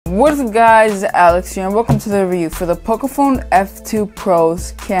What's up guys, Alex here and welcome to the review for the Poco F2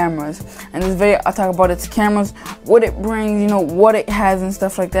 Pro's cameras. In this video I'll talk about its cameras, what it brings, what it has and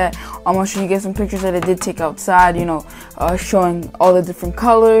stuff like that. I'm gonna show you guys some pictures that I did take outside, showing all the different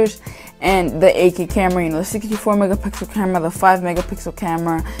colors and the 8K camera, the 64 megapixel camera, the 5 megapixel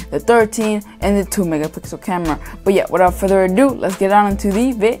camera, the 13 and the 2 megapixel camera. But yeah, without further ado, let's get on into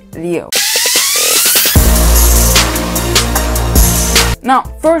the video. Now,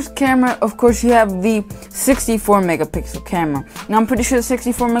 first camera, of course, you have the 64 megapixel camera. Now, I'm pretty sure the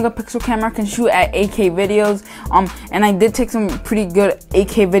 64 megapixel camera can shoot at 8K videos. And I did take some pretty good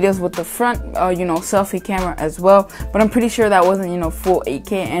 8K videos with the front, selfie camera as well. But I'm pretty sure that wasn't, full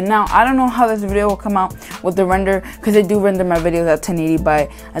 8K. And now, I don't know how this video will come out with the render, because I do render my videos at 1080 by,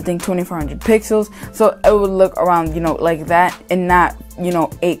 I think, 2400 pixels. So it would look around, like that and not,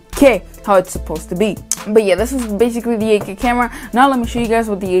 8K, how it's supposed to be. But yeah, this is basically the 8K camera. Now let me show you guys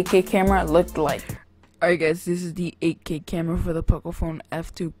what the 8K camera looked like. Alright guys, this is the 8K camera for the Poco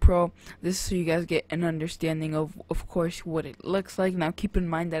F2 Pro. This is so you guys get an understanding of course, what it looks like. Now keep in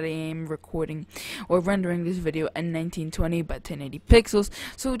mind that I am recording or rendering this video at 1920 by 1080 pixels.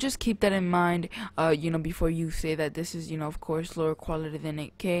 So just keep that in mind, before you say that this is, of course, lower quality than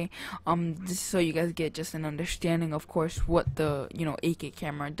 8K. This is so you guys get just an understanding, of course, what the, 8K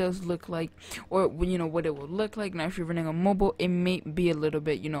camera does look like, or, what it will look like. Now if you're running a mobile, it may be a little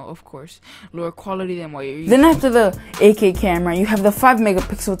bit, of course, lower quality than then after the 8K camera, you have the 5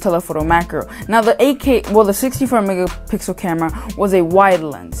 megapixel telephoto macro. Now the 64 megapixel camera was a wide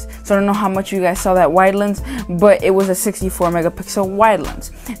lens. So I don't know how much you guys saw that wide lens, but it was a 64 megapixel wide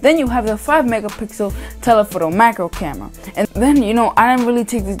lens. Then you have the 5 megapixel telephoto macro camera. And then, I didn't really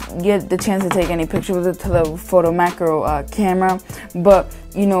get the chance to take any pictures with the telephoto macro camera, but,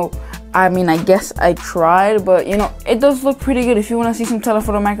 I guess I tried, but it does look pretty good. If you want to see some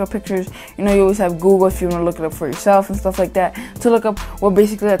telephoto macro pictures, you always have Google if you want to look it up for yourself and stuff like that, to look up what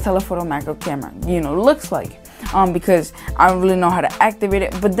basically a telephoto macro camera looks like. Because I don't really know how to activate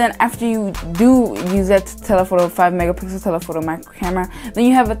it. But then after you do use that 5 megapixel telephoto macro camera, then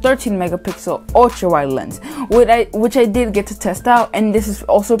you have a 13 megapixel ultra wide lens, which I did get to test out, and this is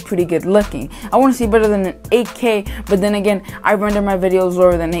also pretty good looking. I want to see better than an 8K, but then again, I render my videos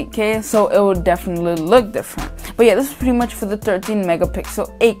lower than 8K, so it will definitely look different. But yeah, this is pretty much for the 13 megapixel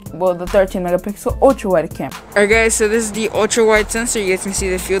ultra wide camera. Alright guys, so this is the ultra wide sensor. You guys can see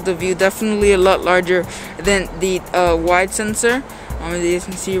the field of view definitely a lot larger than the wide sensor. As you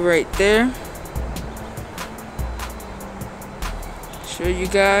can see right there. Show you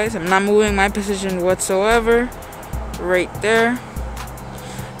guys. I'm not moving my position whatsoever. Right there.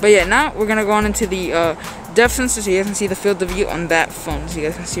 But yeah, now we're gonna go on into the depth sensor, so you guys can see the field of view on that phone. So you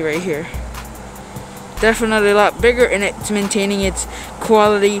guys can see right here. Definitely a lot bigger, and it's maintaining its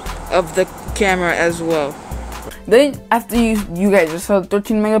quality of the camera as well. Then after you guys just saw the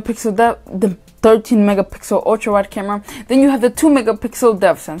 13 megapixel ultra wide camera, then you have the 2 megapixel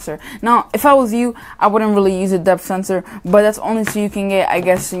depth sensor. Now if I was you, I wouldn't really use a depth sensor, but that's only so you can get, I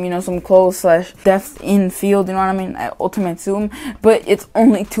guess, some close / depth in field, ultimate zoom. But it's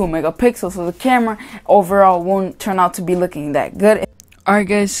only 2 megapixels, so the camera overall won't turn out to be looking that good. Alright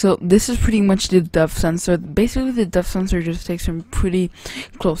guys, so this is pretty much the depth sensor. Basically the depth sensor just takes some pretty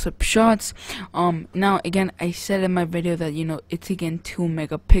close-up shots. Now again, I said in my video that it's again 2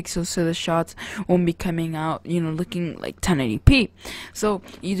 megapixels, so the shots won't be coming out looking like 1080p. So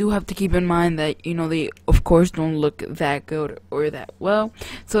you do have to keep in mind that they of course don't look that good or that well.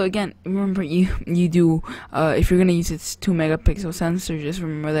 So again, remember you do if you're gonna use its 2 megapixel sensor, just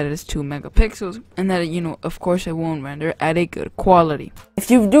remember that it is 2 megapixels, and that of course it won't render at a good quality.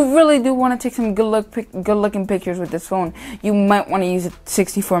 If you really do want to take some good looking pictures with this phone, you might want to use a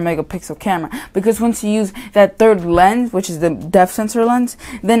 64 megapixel camera, because once you use that third lens, which is the depth sensor lens,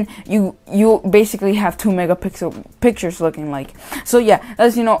 then you basically have 2 megapixel pictures looking like. So yeah,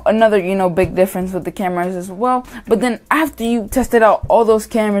 that's another big difference with the cameras as well. But then after you tested out all those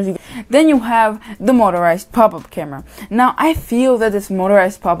cameras, then you have the motorized pop-up camera. Now I feel that this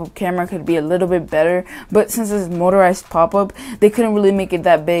motorized pop-up camera could be a little bit better, but since it's motorized pop-up, they couldn't really make it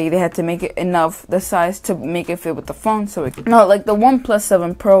that big. They had to make it enough the size to make it fit with the phone. So not like the OnePlus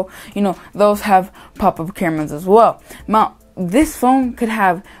 7 Pro, those have pop-up cameras as well. Now this phone could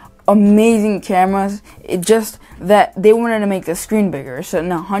have amazing cameras, it just that they wanted to make the screen bigger. So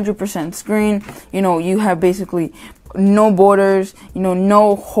now 100% screen, you have basically no borders, you know,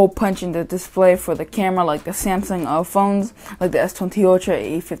 no hole punch in the display for the camera like the Samsung phones, like the S20 Ultra,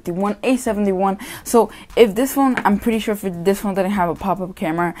 A51, A71. So if this phone, I'm pretty sure if this phone didn't have a pop-up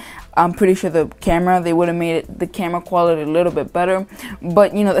camera, I'm pretty sure the camera, they would have made the camera quality a little bit better.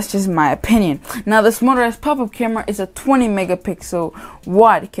 But you know, that's just my opinion. Now this motorized pop-up camera is a 20 megapixel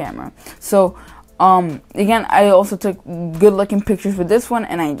wide camera. So again, I also took good looking pictures with this one,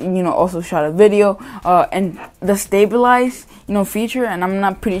 and I, you know, also shot a video, and the stabilize, you know, feature, and I'm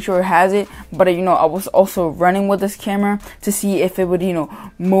not pretty sure it has it, but you know, I was also running with this camera to see if it would, you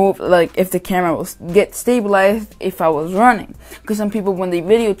know, move, like if the camera will get stabilized if I was running, because some people, when they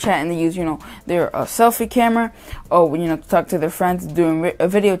video chat and they use, you know, their selfie camera, or you know, to talk to their friends doing a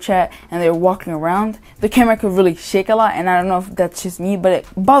video chat and they're walking around, the camera could really shake a lot, and I don't know if that's just me, but it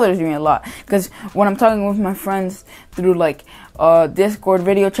bothers me a lot, because when I'm talking with my friends through like Discord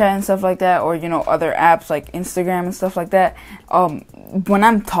video chat and stuff like that, or you know, other apps like Instagram and stuff like that, when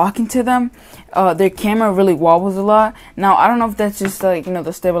I'm talking to them, their camera really wobbles a lot. Now I don't know if that's just like, you know,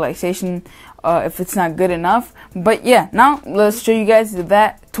 the stabilization, if it's not good enough, but yeah. Now let's show you guys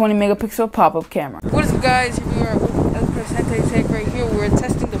that 20 megapixel pop-up camera. What is up, guys? Here we are with PresenTech right here. We're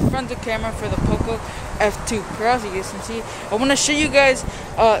testing the frontal camera for the Poco F2 Pro. As you guys can see, I want to show you guys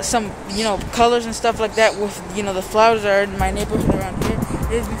some, you know, colors and stuff like that with, you know, the flowers that are in my neighborhood around here.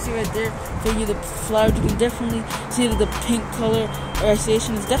 As you can see right there, for you the flowers, you can definitely see that the pink color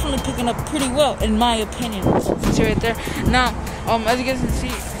association is definitely picking up pretty well, in my opinion. As you can see right there. Now, as you guys can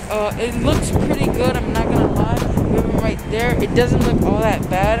see, it looks pretty good. I'm not gonna lie. Right there, it doesn't look all that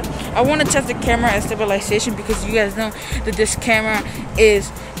bad. I want to test the camera at stabilization because you guys know that this camera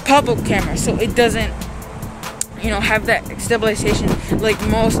is pop-up camera, so it doesn't, you know, have that stabilization like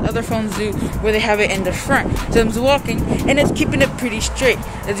most other phones do, where they have it in the front. So I'm walking and it's keeping it pretty straight,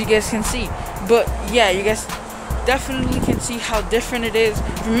 as you guys can see. But yeah, you guys definitely can see how different it is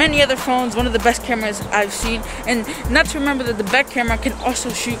from many other phones. One of the best cameras I've seen, and not to remember that the back camera can also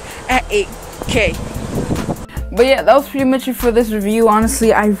shoot at 8K. But yeah, that was pretty much it for this review.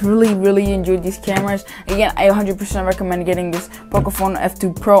 Honestly, I really enjoyed these cameras. Again, I 100% recommend getting this Poco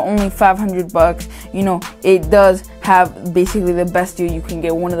F2 Pro, only 500 bucks. You know, it does have basically the best deal. You can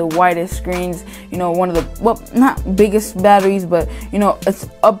get one of the widest screens, you know, one of the, well, not biggest batteries, but you know, it's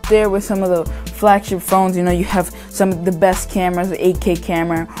up there with some of the flagship phones. You know, you have some of the best cameras, the 8K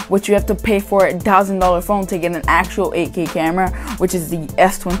camera, which you have to pay for a $1,000 phone to get an actual 8K camera, which is the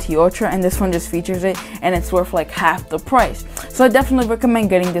S20 Ultra, and this one just features it, and it's worth like half the price. So I definitely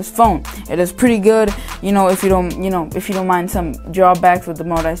recommend getting this phone. It is pretty good, you know, if you don't mind some drawbacks with the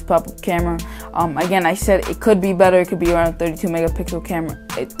motorized pop-up camera. Again, I said it could be better. It could be around 32 megapixel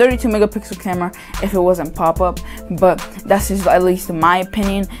camera, if it wasn't pop-up, but that's just at least in my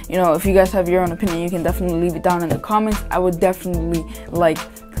opinion. You know, if you guys have your own opinion, you can definitely leave it down in the comments. I would definitely like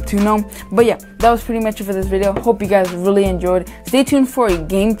to know. But yeah, that was pretty much it for this video. Hope you guys really enjoyed. Stay tuned for a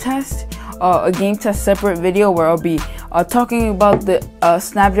game test separate video, where I'll be talking about the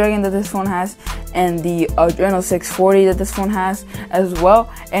Snapdragon that this phone has, and the Adreno 640 that this phone has as well,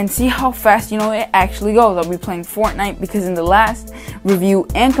 and see how fast, you know, it actually goes. I'll be playing Fortnite, because in the last review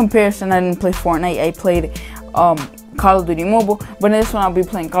and comparison I didn't play Fortnite, I played Call of Duty Mobile, but in this one I'll be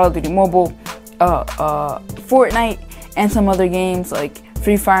playing Call of Duty Mobile, Fortnite, and some other games like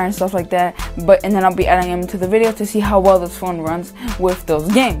Free Fire and stuff like that. And then I'll be adding them to the video to see how well this phone runs with those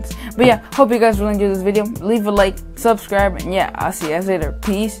games. But yeah, hope you guys really enjoyed this video. Leave a like, subscribe, and yeah, I'll see you guys later.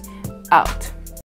 Peace out.